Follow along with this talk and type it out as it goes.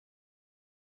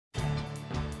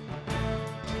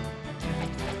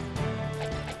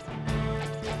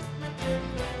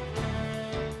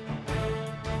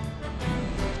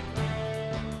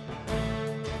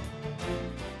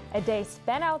A day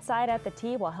spent outside at the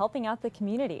tee while helping out the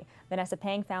community. Vanessa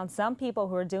Pang found some people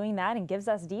who are doing that and gives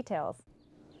us details.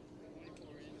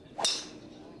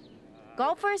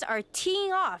 Golfers are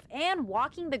teeing off and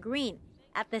walking the green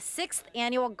at the 6th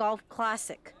Annual Golf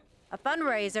Classic, a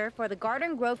fundraiser for the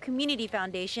Garden Grove Community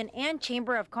Foundation and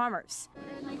Chamber of Commerce.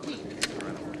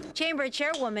 Chamber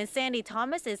Chairwoman Sandy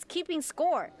Thomas is keeping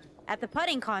score at the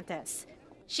putting contest.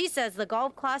 She says the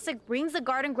Golf Classic brings the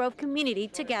Garden Grove community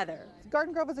together.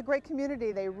 Garden Grove is a great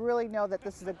community. They really know that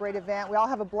this is a great event. We all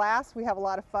have a blast, we have a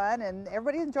lot of fun, and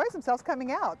everybody enjoys themselves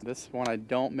coming out. This one I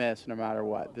don't miss no matter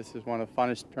what. This is one of the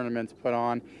funnest tournaments put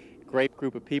on. Great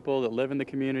group of people that live in the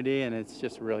community, and it's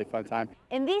just a really fun time.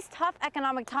 In these tough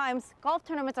economic times, golf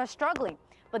tournaments are struggling,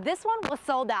 but this one was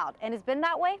sold out and has been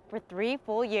that way for 3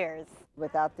 full years.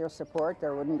 Without their support,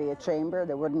 there wouldn't be a chamber,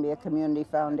 there wouldn't be a community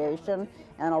foundation,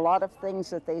 and a lot of things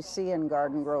that they see in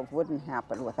Garden Grove wouldn't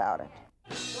happen without it.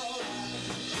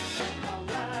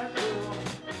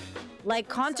 Like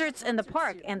concerts in the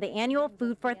park and the annual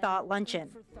Food for Thought luncheon.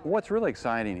 What's really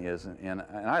exciting is, and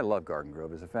I love Garden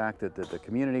Grove, is the fact that the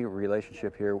community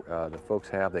relationship here the folks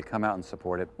have, they come out and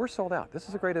support it. We're sold out. This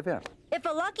is a great event. If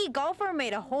a lucky golfer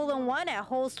made a hole-in-one at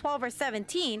holes 12 or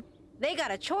 17, they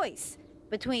got a choice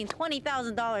between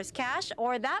 $20,000 cash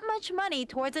or that much money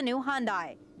towards a new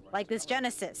Hyundai, like this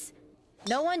Genesis.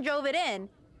 No one drove it in,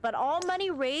 but all money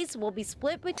raised will be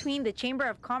split between the Chamber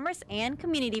of Commerce and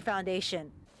Community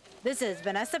Foundation. This is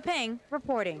Vanessa Pang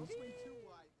reporting.